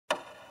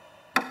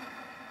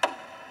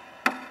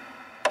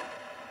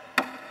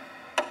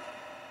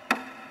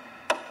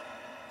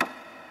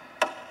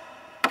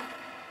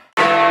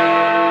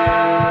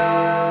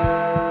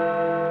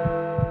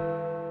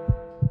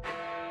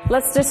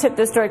let's just hit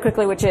this story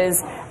quickly, which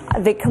is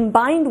the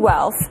combined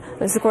wealth,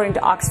 this is according to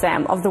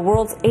Oxfam, of the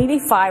world's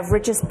 85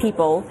 richest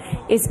people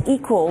is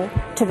equal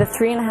to the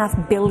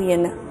 3.5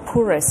 billion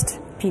poorest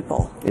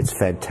people. It's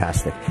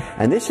fantastic.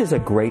 And this is a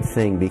great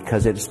thing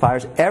because it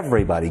inspires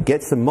everybody,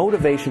 gets the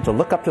motivation to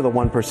look up to the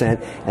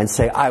 1% and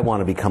say, I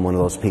want to become one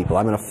of those people.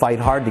 I'm going to fight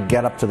hard to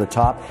get up to the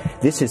top.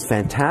 This is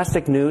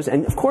fantastic news,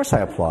 and of course I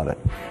applaud it.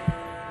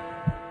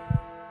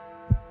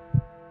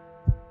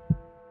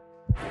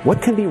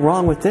 What can be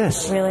wrong with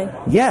this? Really?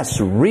 Yes,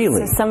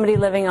 really. So somebody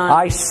living on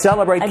I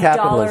celebrate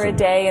capitalism. $1 a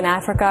day in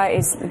Africa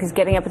is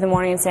getting up in the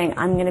morning and saying,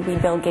 I'm going to be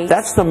Bill Gates.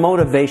 That's the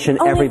motivation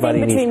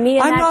everybody needs. Only thing between me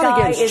and I'm that not guy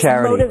against is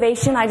charity.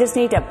 motivation. I just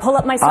need to pull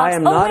up my socks. I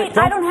am oh, not, wait,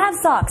 I don't have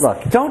socks.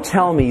 Look, don't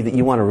tell me that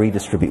you want to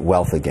redistribute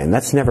wealth again.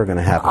 That's never going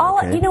to happen.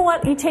 Okay? You know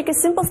what? You take a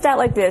simple stat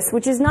like this,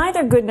 which is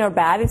neither good nor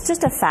bad. It's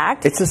just a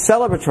fact. It's a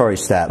celebratory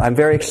stat. I'm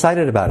very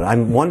excited about it.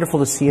 I'm wonderful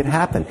to see it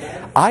happen.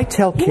 I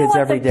tell kids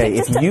every day,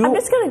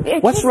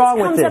 what's wrong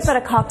with this? Comes up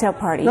at a cocktail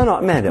party. No,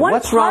 Amanda,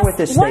 what's wrong with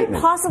this statement?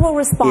 One possible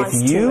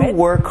response if you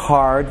work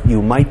hard,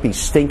 you might be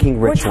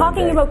stinking rich. We're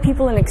talking about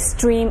people in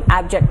extreme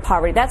abject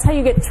poverty. That's how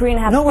you get 3.5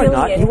 billion. No, we're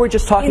not. You were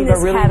just talking about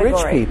really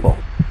rich people.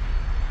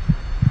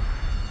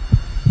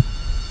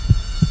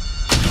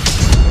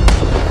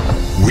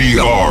 We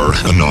are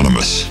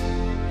Anonymous.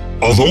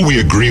 Although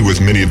we agree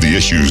with many of the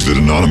issues that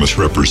Anonymous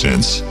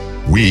represents,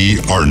 we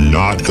are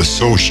not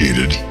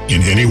associated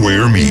in any way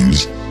or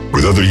means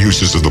with other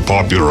uses of the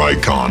popular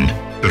icon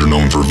that are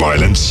known for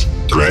violence,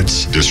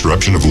 threats,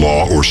 disruption of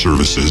law or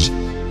services,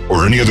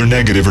 or any other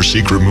negative or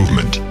secret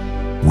movement.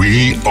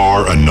 We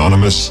are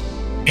Anonymous,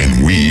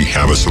 and we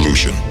have a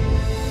solution.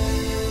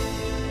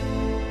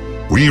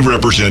 We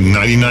represent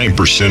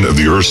 99% of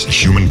the Earth's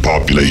human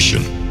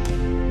population.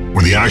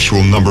 When the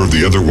actual number of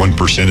the other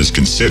 1% is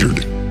considered,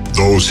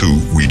 those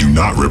who we do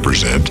not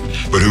represent,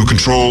 but who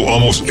control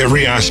almost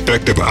every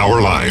aspect of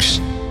our lives,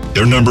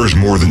 their number is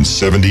more than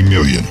 70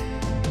 million.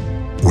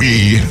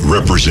 We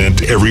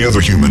represent every other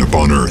human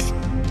upon Earth.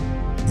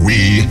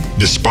 We,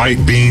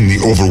 despite being the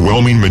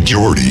overwhelming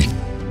majority,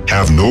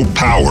 have no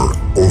power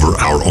over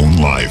our own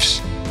lives.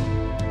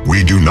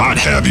 We do not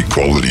have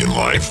equality in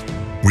life.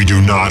 We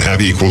do not have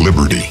equal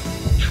liberty.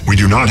 We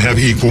do not have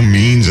equal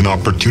means and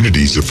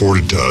opportunities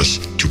afforded to us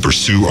to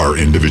pursue our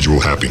individual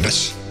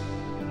happiness.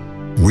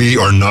 We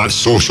are not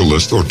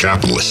socialists or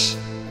capitalists,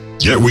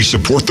 yet we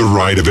support the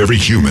right of every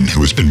human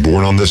who has been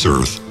born on this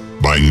earth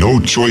by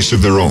no choice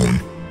of their own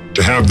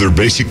to have their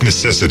basic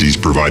necessities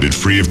provided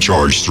free of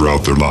charge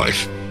throughout their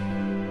life.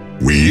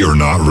 We are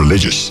not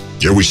religious,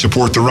 yet we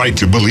support the right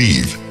to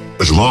believe,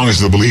 as long as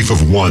the belief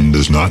of one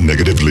does not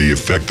negatively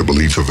affect the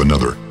belief of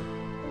another.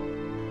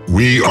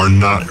 We are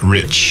not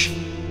rich,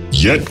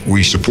 yet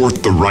we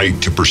support the right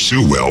to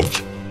pursue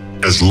wealth,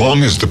 as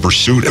long as the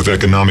pursuit of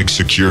economic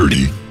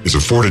security is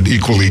afforded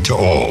equally to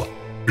all,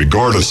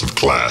 regardless of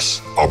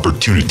class,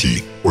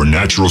 opportunity, or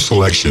natural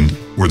selection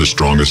where the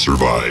strongest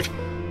survive.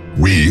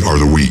 We are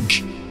the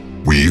weak.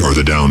 We are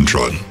the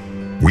downtrodden.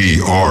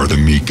 We are the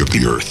meek of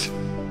the earth.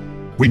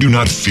 We do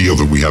not feel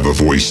that we have a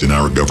voice in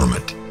our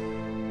government,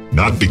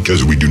 not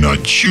because we do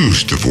not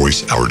choose to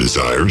voice our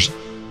desires,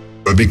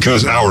 but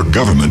because our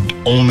government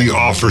only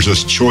offers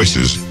us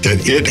choices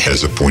that it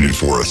has appointed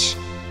for us.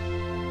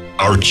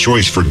 Our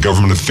choice for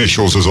government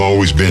officials has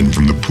always been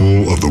from the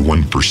pool of the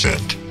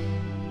 1%.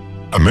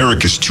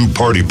 America's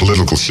two-party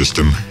political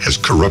system has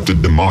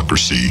corrupted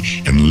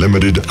democracy and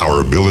limited our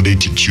ability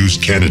to choose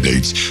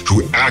candidates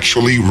who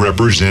actually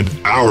represent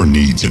our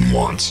needs and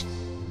wants.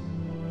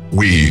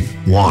 We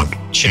want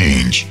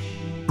change,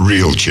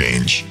 real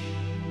change.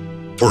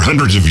 For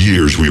hundreds of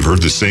years, we've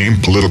heard the same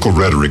political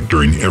rhetoric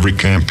during every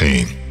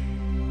campaign.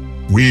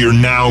 We are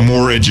now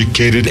more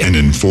educated and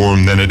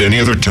informed than at any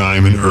other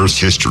time in Earth's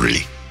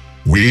history.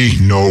 We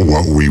know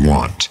what we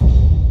want.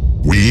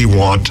 We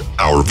want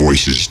our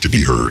voices to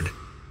be heard.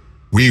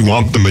 We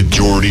want the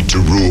majority to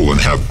rule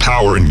and have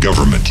power in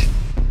government,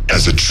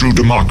 as a true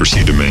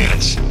democracy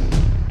demands.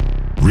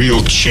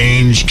 Real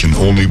change can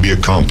only be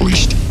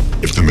accomplished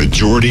if the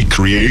majority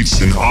creates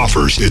and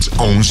offers its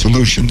own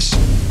solutions.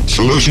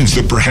 Solutions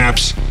that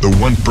perhaps the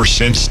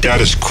 1%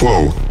 status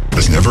quo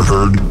has never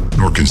heard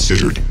nor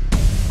considered.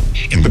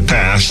 In the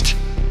past,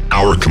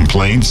 our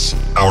complaints,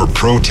 our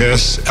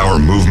protests, our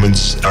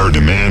movements, our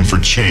demand for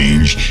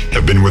change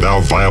have been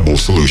without viable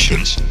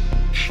solutions.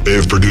 They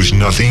have produced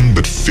nothing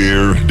but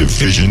fear,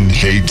 division,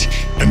 hate,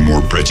 and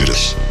more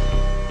prejudice.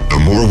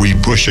 The more we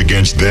push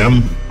against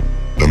them,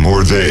 the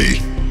more they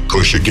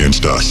push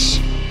against us.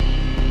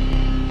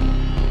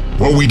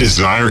 What we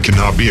desire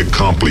cannot be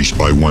accomplished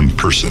by one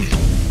person.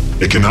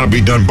 It cannot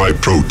be done by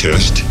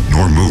protest,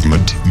 nor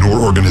movement, nor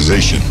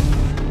organization.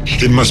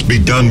 It must be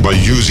done by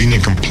using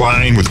and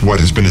complying with what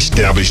has been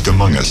established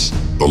among us,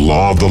 the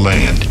law of the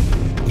land,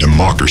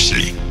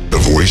 democracy, the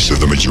voice of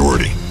the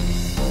majority.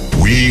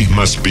 We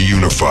must be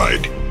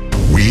unified.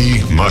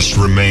 We must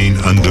remain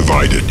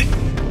undivided.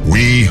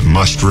 We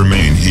must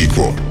remain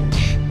equal.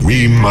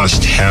 We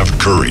must have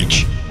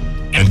courage.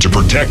 And to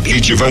protect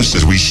each of us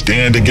as we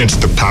stand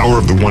against the power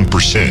of the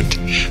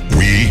 1%,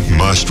 we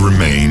must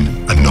remain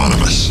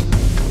anonymous.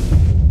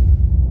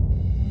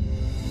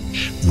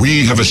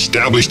 We have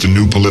established a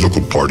new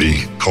political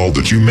party called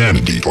the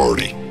Humanity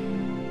Party.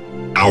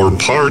 Our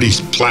party's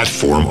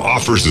platform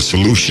offers the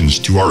solutions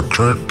to our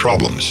current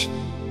problems,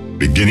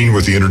 beginning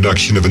with the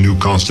introduction of a new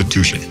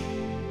constitution.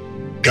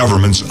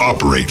 Governments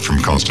operate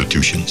from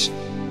constitutions.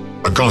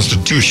 A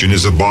constitution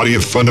is a body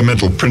of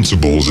fundamental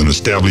principles and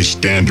established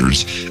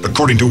standards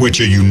according to which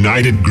a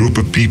united group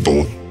of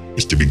people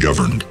is to be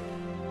governed.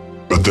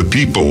 But the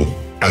people,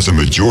 as a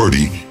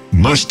majority,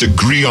 must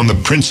agree on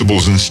the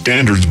principles and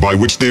standards by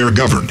which they are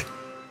governed.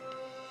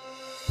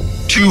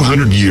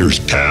 200 years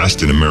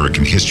passed in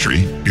American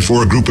history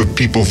before a group of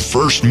people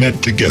first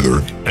met together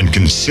and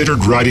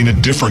considered writing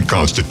a different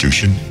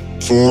constitution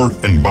for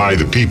and by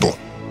the people.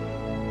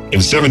 In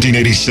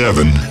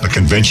 1787, a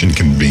convention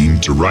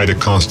convened to write a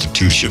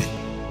constitution,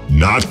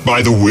 not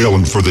by the will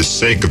and for the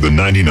sake of the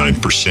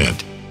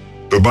 99%,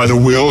 but by the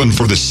will and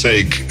for the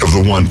sake of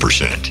the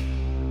 1%.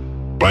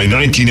 By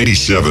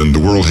 1987, the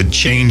world had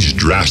changed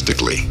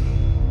drastically.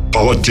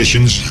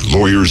 Politicians,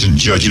 lawyers, and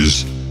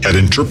judges had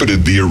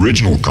interpreted the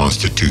original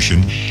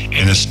Constitution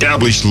and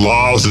established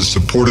laws that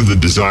supported the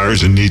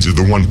desires and needs of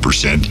the 1%,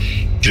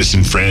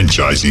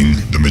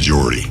 disenfranchising the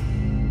majority.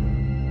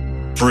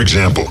 For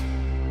example,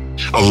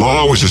 a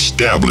law was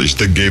established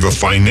that gave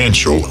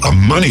a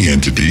money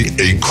entity,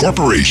 a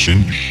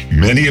corporation,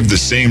 many of the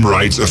same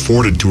rights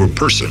afforded to a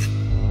person.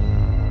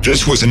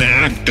 This was an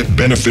act that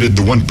benefited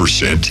the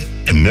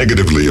 1% and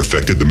negatively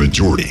affected the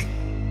majority.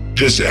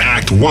 This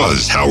act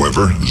was,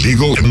 however,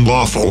 legal and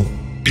lawful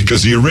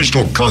because the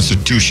original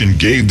Constitution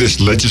gave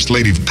this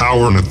legislative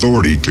power and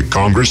authority to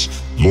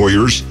Congress,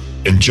 lawyers,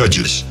 and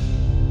judges.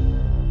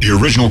 The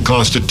original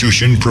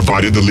Constitution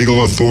provided the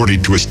legal authority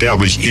to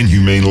establish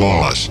inhumane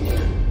laws.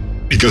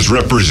 Because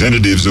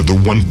representatives of the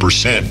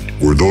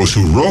 1% were those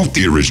who wrote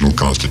the original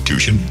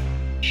Constitution,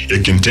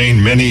 it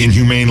contained many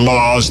inhumane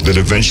laws that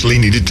eventually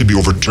needed to be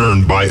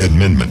overturned by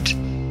amendment.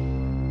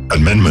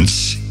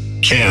 Amendments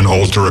can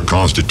alter a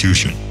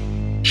constitution.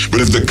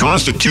 But if the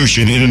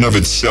Constitution in and of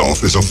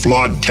itself is a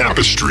flawed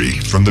tapestry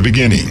from the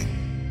beginning,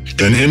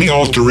 then any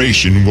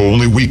alteration will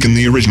only weaken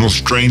the original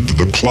strength of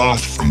the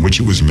cloth from which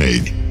it was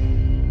made.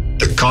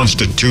 The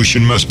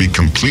Constitution must be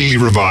completely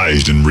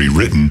revised and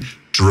rewritten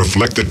to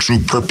reflect the true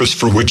purpose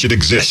for which it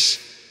exists,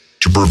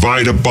 to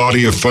provide a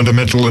body of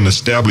fundamental and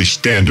established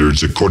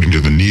standards according to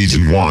the needs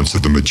and wants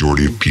of the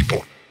majority of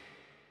people.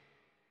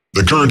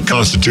 The current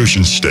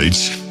Constitution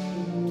states,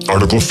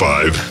 Article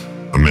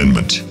 5,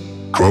 Amendment,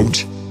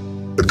 quote,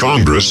 "The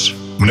Congress,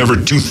 whenever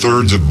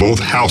 2/3 of both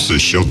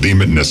houses shall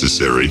deem it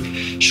necessary,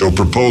 shall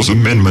propose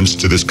amendments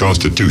to this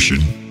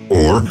Constitution,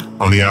 or,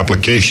 on the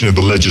application of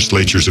the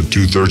legislatures of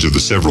 2/3 of the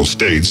several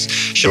states,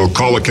 shall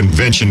call a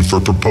convention for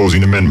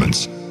proposing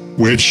amendments,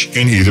 which,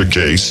 in either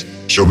case,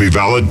 shall be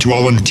valid to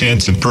all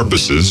intents and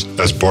purposes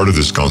as part of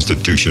this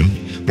Constitution,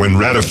 when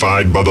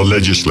ratified by the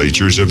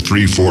legislatures of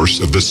 3/4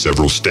 of the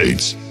several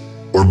states,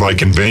 or by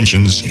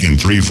conventions in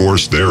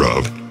 3/4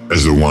 thereof,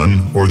 as the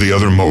one or the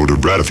other mode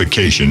of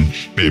ratification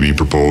may be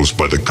proposed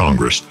by the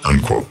Congress,"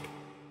 unquote.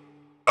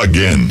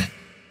 Again,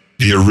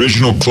 the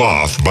original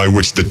cloth by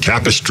which the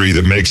tapestry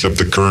that makes up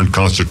the current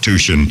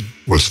Constitution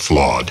was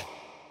flawed.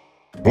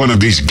 One of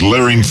these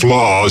glaring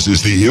flaws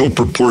is the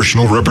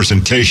ill-proportional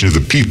representation of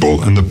the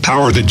people and the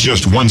power that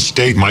just one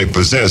state might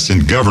possess in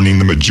governing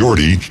the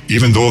majority,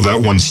 even though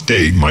that one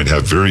state might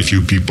have very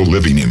few people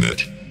living in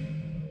it.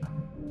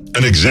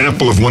 An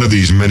example of one of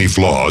these many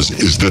flaws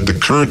is that the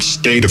current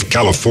state of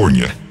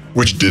California,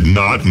 which did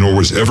not nor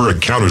was ever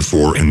accounted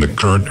for in the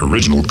current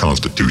original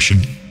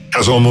Constitution,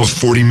 has almost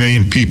 40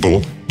 million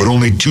people, but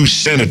only 2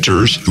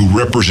 senators who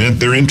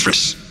represent their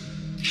interests.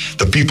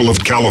 The people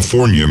of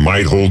California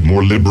might hold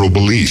more liberal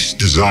beliefs,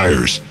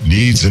 desires,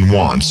 needs, and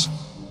wants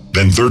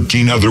than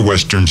 13 other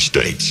Western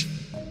states.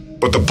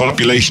 But the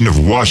population of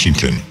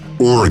Washington,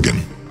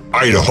 Oregon,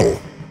 Idaho,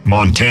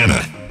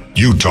 Montana,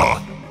 Utah,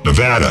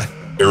 Nevada,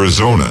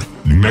 Arizona,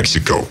 New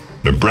Mexico,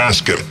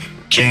 Nebraska,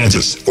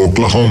 Kansas,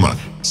 Oklahoma,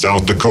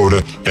 South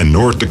Dakota, and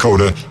North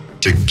Dakota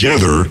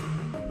together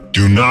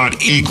do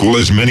not equal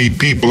as many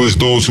people as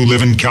those who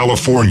live in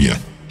California.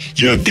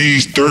 Yet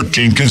these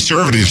 13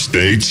 conservative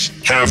states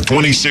have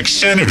 26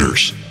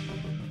 senators.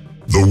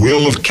 The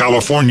will of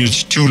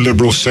California's 2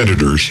 liberal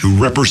senators who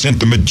represent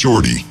the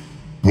majority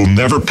will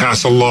never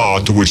pass a law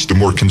to which the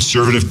more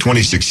conservative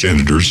 26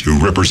 senators who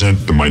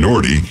represent the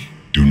minority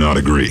do not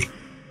agree.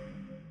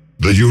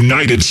 The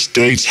United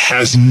States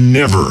has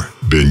never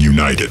been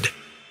united.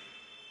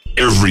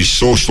 Every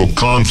social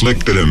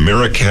conflict that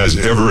America has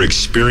ever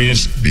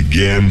experienced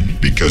began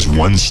because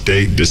one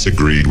state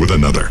disagreed with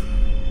another.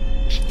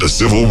 The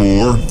Civil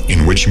War,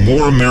 in which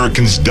more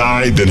Americans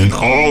died than in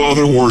all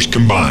other wars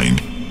combined,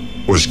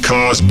 was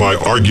caused by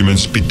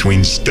arguments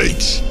between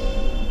states.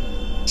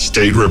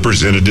 State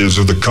representatives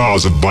are the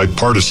cause of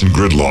bipartisan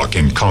gridlock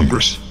in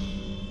Congress.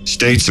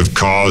 States have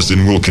caused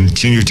and will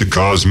continue to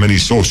cause many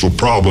social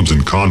problems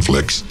and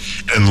conflicts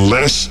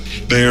unless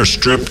they are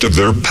stripped of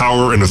their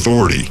power and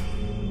authority.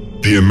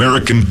 The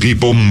American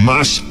people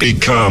must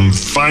become,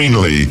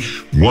 finally,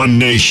 one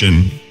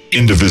nation,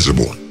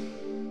 indivisible.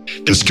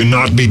 This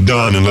cannot be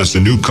done unless the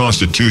new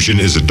Constitution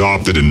is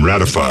adopted and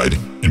ratified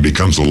and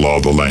becomes the law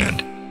of the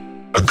land.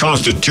 A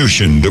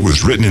Constitution that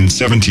was written in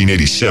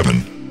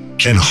 1787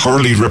 can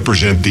hardly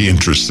represent the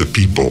interests of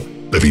people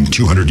living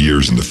 200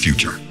 years in the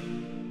future.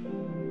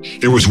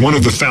 It was one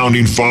of the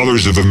founding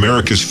fathers of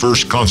America's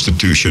first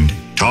Constitution,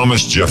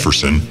 Thomas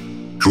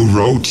Jefferson, who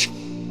wrote,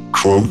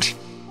 quote,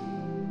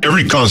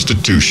 "Every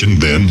Constitution,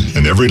 then,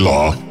 and every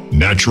law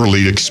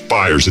naturally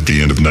expires at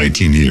the end of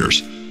 19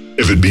 years.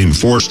 If it be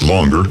enforced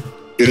longer,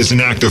 it is an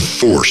act of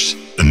force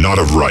and not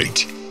of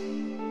right.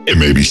 It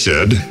may be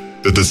said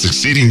that the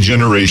succeeding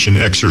generation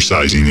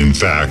exercising, in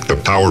fact, the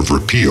power of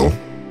repeal,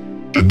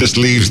 that this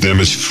leaves them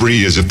as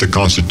free as if the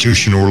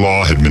Constitution or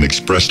law had been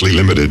expressly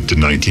limited to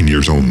 19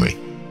 years only.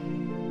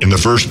 In the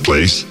first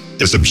place,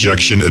 this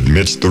objection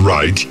admits the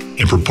right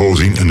in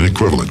proposing an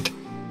equivalent.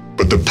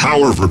 But the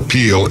power of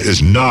repeal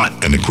is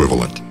not an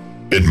equivalent.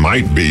 It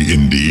might be,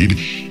 indeed,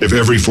 if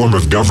every form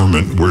of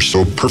government were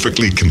so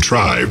perfectly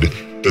contrived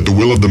that the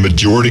will of the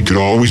majority could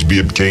always be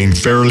obtained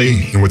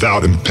fairly and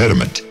without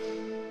impediment.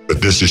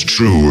 But this is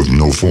true of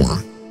no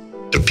form.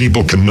 The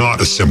people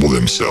cannot assemble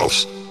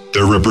themselves.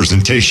 Their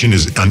representation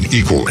is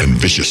unequal and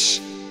vicious.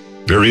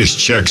 Various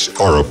checks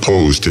are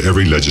opposed to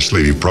every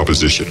legislative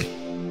proposition.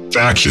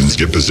 Factions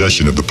get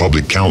possession of the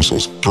public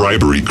councils.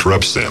 Bribery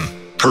corrupts them.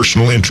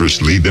 Personal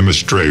interests lead them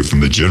astray from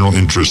the general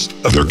interest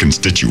of their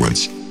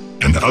constituents.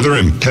 And other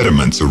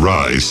impediments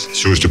arise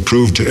so as to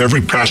prove to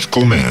every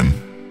practical man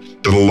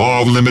that a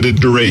law of limited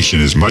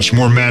duration is much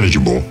more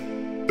manageable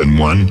than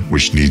one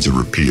which needs a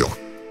repeal."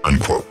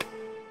 Unquote.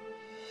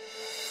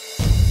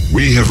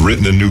 We have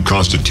written a new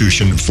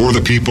Constitution for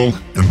the people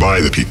and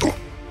by the people.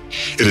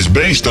 It is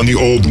based on the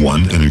old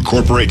one and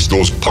incorporates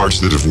those parts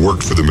that have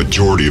worked for the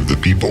majority of the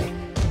people.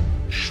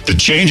 The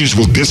changes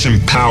will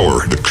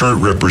disempower the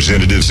current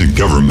representatives in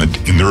government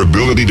in their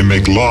ability to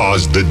make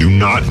laws that do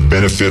not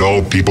benefit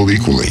all people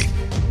equally.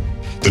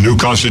 The new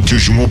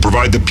Constitution will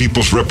provide the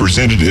people's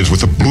representatives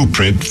with a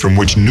blueprint from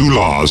which new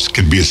laws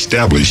can be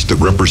established that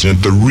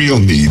represent the real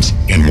needs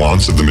and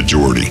wants of the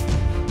majority.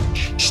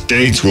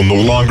 States will no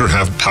longer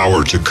have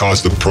power to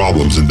cause the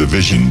problems and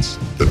divisions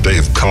that they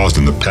have caused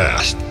in the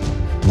past.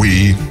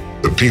 We,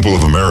 the people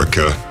of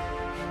America,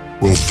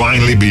 will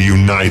finally be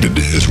united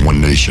as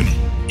one nation,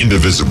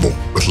 indivisible,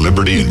 with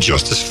liberty and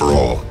justice for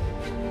all.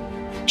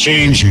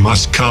 Change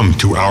must come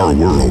to our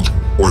world,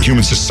 or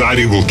human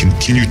society will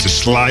continue to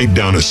slide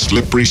down a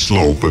slippery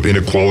slope of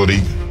inequality,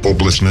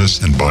 hopelessness,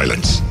 and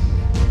violence.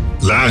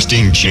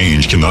 Lasting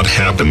change cannot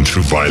happen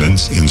through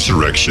violence,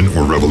 insurrection,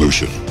 or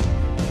revolution.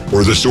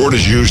 Where the sword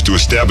is used to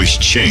establish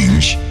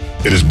change,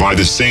 it is by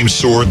the same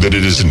sword that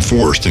it is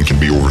enforced and can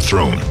be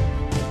overthrown.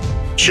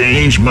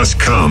 Change must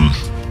come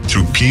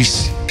through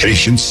peace,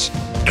 patience,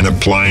 and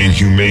applying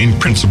humane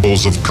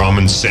principles of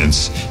common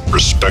sense,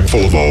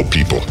 respectful of all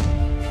people.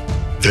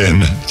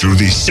 Then, through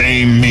these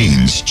same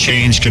means,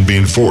 change can be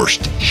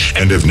enforced,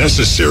 and if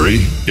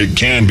necessary, it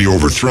can be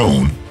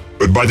overthrown,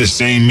 but by the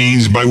same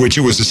means by which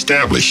it was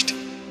established: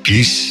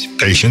 peace,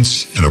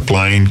 patience, and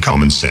applying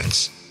common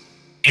sense.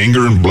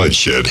 Anger and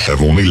bloodshed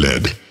have only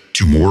led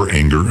to more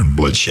anger and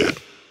bloodshed.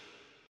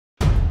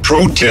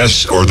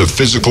 Protests are the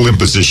physical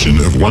imposition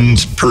of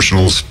one's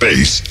personal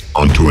space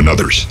onto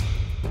another's.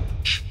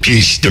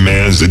 Peace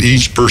demands that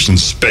each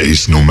person's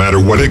space, no matter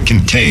what it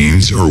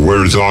contains or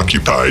where it is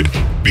occupied,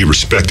 be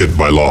respected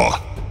by law.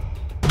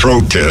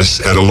 Protests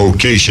at a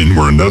location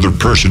where another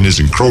person is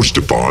encroached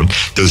upon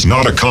does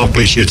not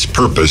accomplish its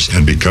purpose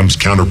and becomes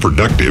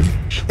counterproductive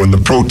when the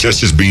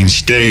protest is being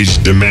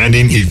staged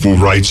demanding equal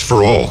rights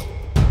for all.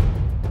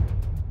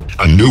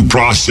 A new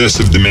process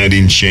of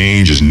demanding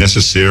change is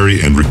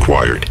necessary and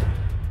required.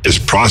 This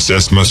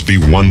process must be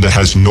one that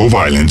has no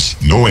violence,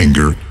 no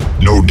anger,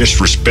 no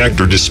disrespect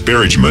or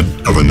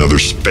disparagement of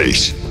another's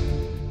space.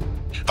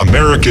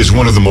 America is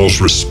one of the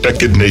most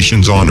respected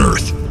nations on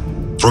earth.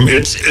 From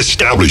its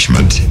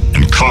establishment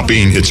and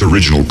copying its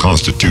original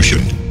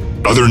constitution,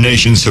 other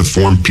nations have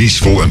formed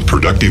peaceful and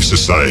productive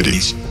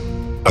societies.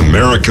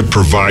 America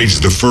provides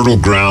the fertile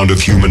ground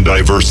of human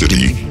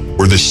diversity,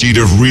 where the seed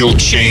of real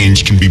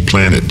change can be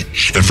planted,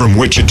 and from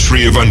which a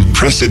tree of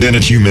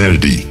unprecedented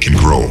humanity can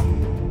grow.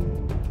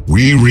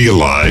 We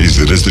realize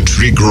that as the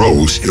tree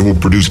grows, it will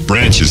produce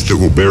branches that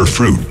will bear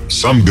fruit,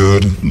 some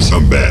good and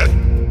some bad.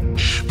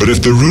 But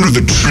if the root of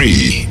the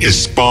tree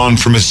is spawned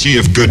from a sea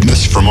of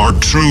goodness from our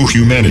true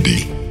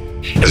humanity,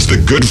 as the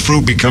good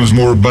fruit becomes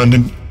more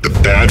abundant, the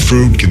bad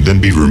fruit can then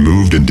be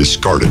removed and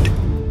discarded.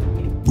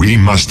 We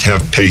must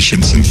have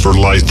patience and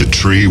fertilize the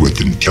tree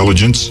with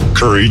intelligence,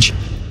 courage,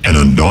 and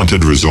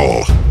undaunted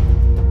resolve.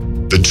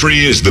 The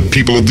tree is the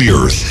people of the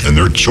earth and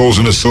their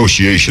chosen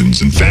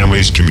associations and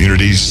families,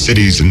 communities,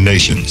 cities, and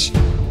nations.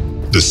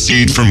 The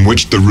seed from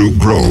which the root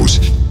grows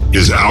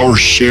is our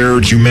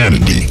shared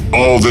humanity,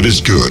 all that is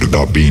good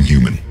about being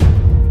human.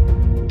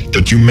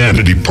 The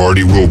Humanity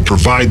Party will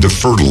provide the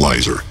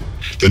fertilizer.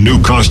 The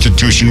new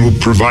Constitution will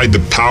provide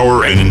the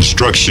power and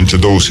instruction to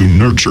those who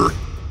nurture,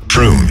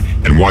 prune,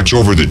 and watch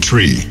over the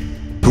tree,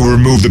 who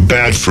remove the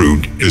bad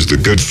fruit as the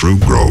good fruit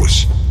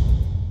grows.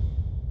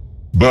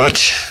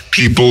 But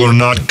people are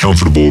not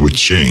comfortable with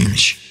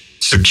change.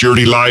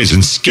 Security lies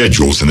in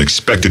schedules and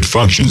expected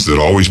functions that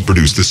always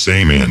produce the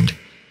same end.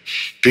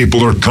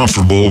 People are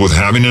comfortable with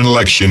having an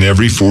election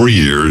every 4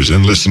 years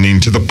and listening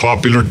to the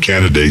popular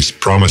candidates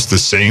promise the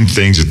same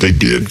things that they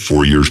did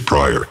 4 years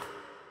prior.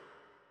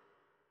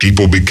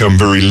 People become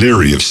very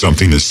leery of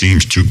something that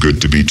seems too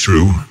good to be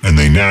true, and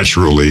they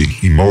naturally,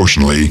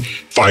 emotionally,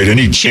 fight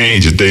any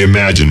change that they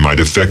imagine might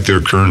affect their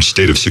current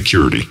state of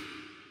security.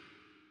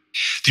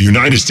 The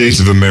United States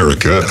of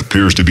America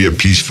appears to be a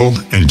peaceful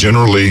and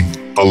generally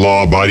a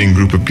law-abiding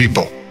group of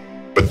people,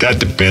 but that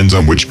depends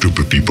on which group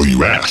of people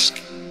you ask.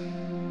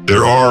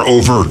 There are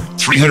over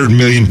 300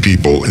 million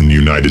people in the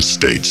United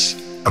States.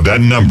 Of that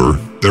number,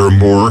 there are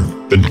more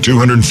than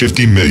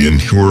 250 million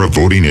who are of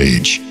voting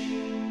age.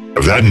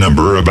 Of that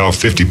number, about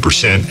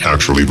 50%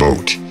 actually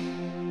vote.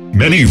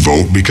 Many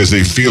vote because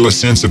they feel a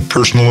sense of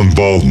personal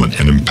involvement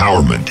and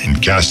empowerment in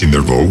casting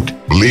their vote,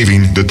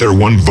 believing that their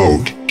one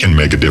vote can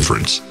make a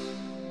difference.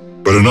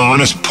 But an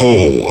honest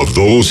poll of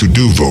those who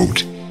do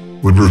vote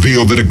would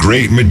reveal that a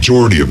great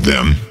majority of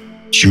them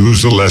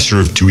choose the lesser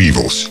of two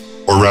evils.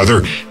 Or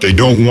rather, they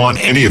don't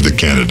want any of the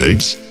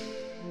candidates,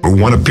 but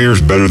one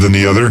appears better than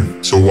the other,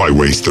 so why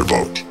waste their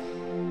vote?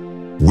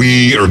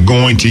 We are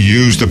going to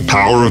use the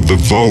power of the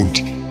vote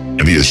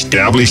and the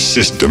established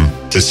system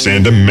to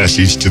send a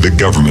message to the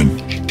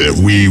government that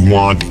we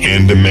want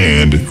and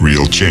demand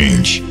real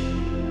change.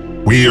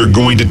 We are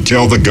going to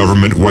tell the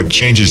government what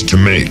changes to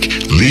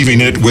make,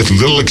 leaving it with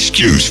little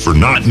excuse for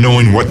not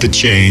knowing what to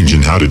change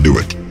and how to do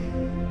it.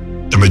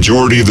 The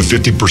majority of the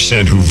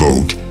 50% who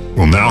vote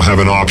will now have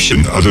an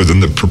option other than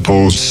the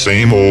proposed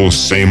same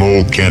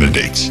old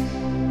candidates.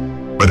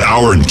 But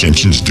our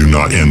intentions do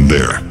not end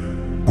there.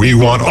 We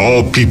want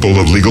all people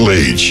of legal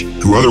age,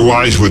 who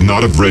otherwise would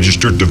not have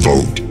registered to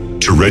vote,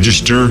 to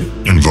register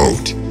and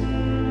vote.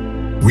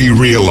 We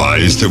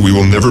realize that we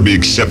will never be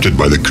accepted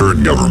by the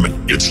current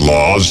government, its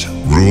laws,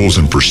 rules,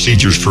 and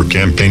procedures for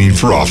campaigning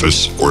for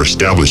office or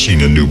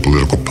establishing a new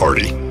political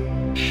party.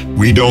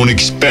 We don't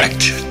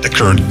expect the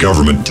current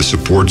government to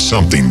support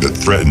something that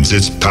threatens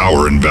its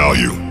power and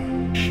value.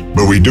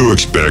 But we do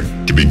expect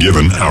to be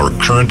given our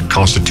current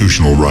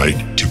constitutional right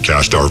to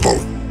cast our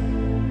vote.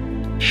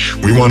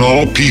 We want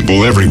all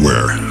people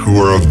everywhere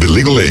who are of the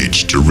legal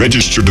age to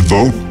register to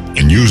vote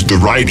and use the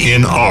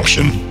write-in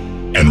option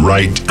and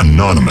write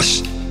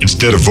anonymous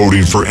instead of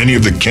voting for any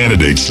of the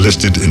candidates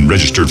listed and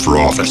registered for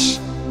office.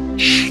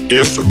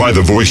 If, by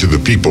the voice of the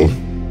people,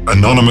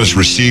 anonymous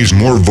receives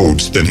more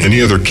votes than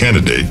any other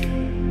candidate,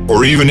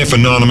 or even if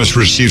anonymous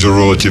receives a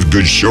relative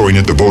good showing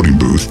at the voting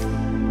booth,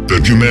 the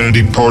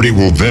Humanity Party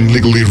will then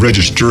legally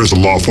register as a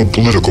lawful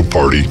political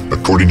party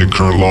according to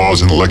current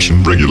laws and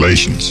election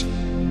regulations.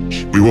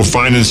 We will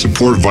find and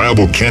support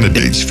viable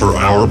candidates for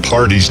our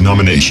party's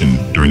nomination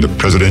during the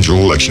presidential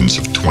elections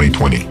of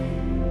 2020.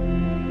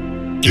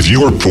 If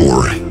you are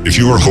poor, if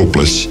you are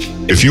hopeless,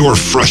 if you are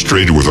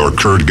frustrated with our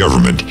current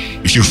government,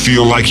 if you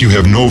feel like you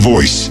have no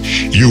voice,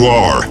 you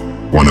are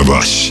one of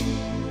us.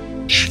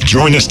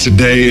 Join us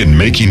today in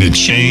making a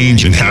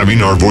change and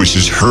having our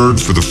voices heard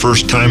for the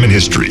first time in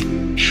history.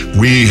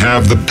 We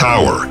have the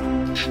power.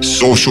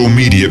 Social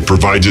media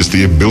provides us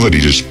the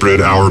ability to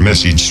spread our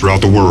message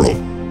throughout the world.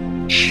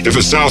 If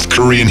a South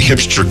Korean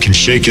hipster can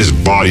shake his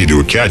body to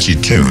a catchy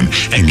tune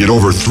and get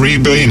over 3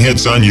 billion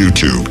hits on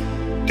YouTube,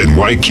 then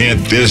why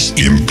can't this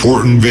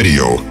important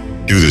video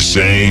do the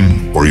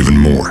same or even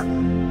more?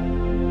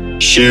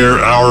 Share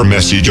our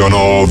message on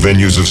all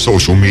venues of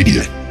social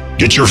media.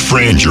 Get your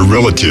friends, your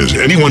relatives,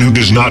 anyone who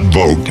does not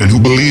vote and who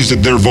believes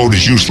that their vote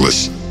is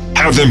useless.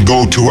 Have them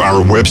go to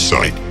our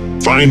website.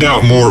 Find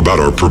out more about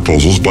our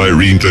proposals by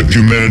reading the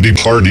Humanity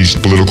Party's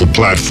political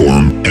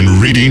platform and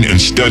reading and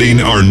studying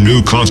our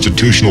new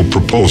constitutional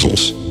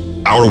proposals.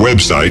 Our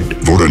website,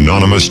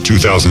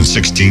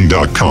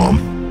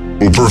 voteanonymous2016.com,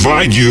 will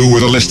provide you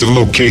with a list of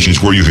locations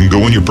where you can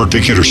go in your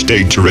particular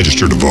state to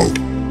register to vote.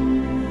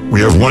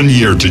 We have 1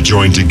 year to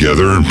join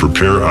together and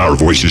prepare our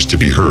voices to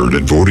be heard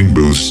at voting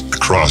booths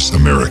across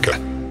America.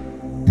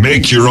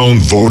 Make your own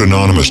Vote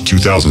Anonymous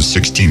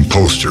 2016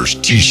 posters,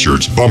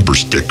 t-shirts, bumper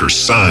stickers,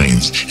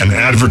 signs, and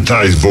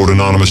advertise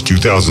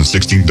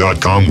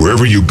voteanonymous2016.com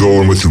wherever you go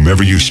and with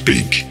whomever you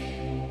speak.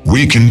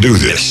 We can do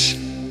this.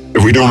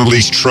 If we don't at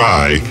least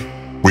try,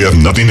 we have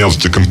nothing else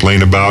to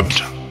complain about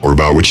or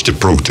about which to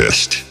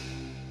protest.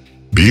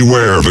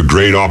 Beware of a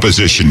great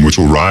opposition which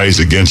will rise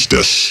against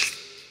us,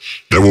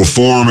 that will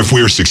form if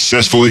we are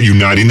successful at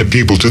uniting the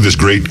people to this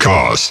great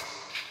cause.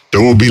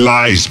 There will be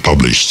lies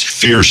published,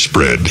 fear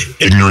spread,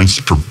 ignorance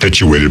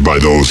perpetuated by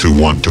those who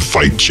want to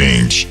fight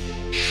change.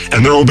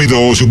 And there will be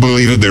those who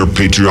believe that they're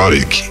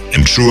patriotic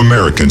and true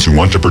Americans who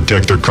want to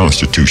protect their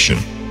Constitution.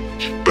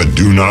 But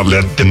do not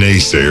let the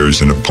naysayers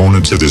and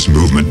opponents of this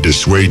movement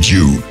dissuade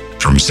you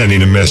from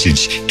sending a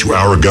message to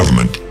our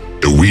government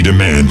that we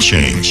demand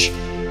change.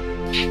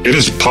 It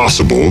is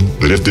possible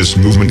that if this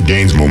movement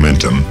gains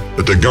momentum,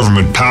 that the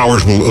government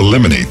powers will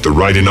eliminate the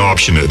write-in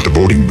option at the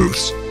voting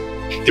booths.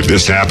 If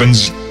this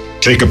happens,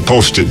 take a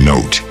post-it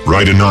note,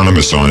 write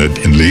anonymous on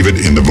it, and leave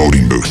it in the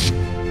voting booth.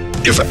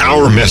 If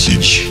our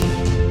message,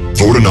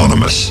 Vote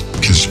Anonymous,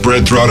 can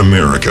spread throughout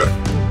America,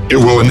 it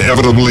will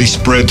inevitably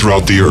spread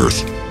throughout the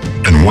earth.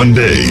 And one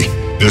day,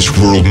 this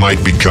world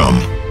might become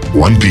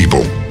one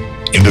people,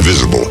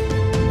 indivisible,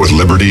 with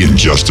liberty and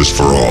justice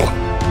for all.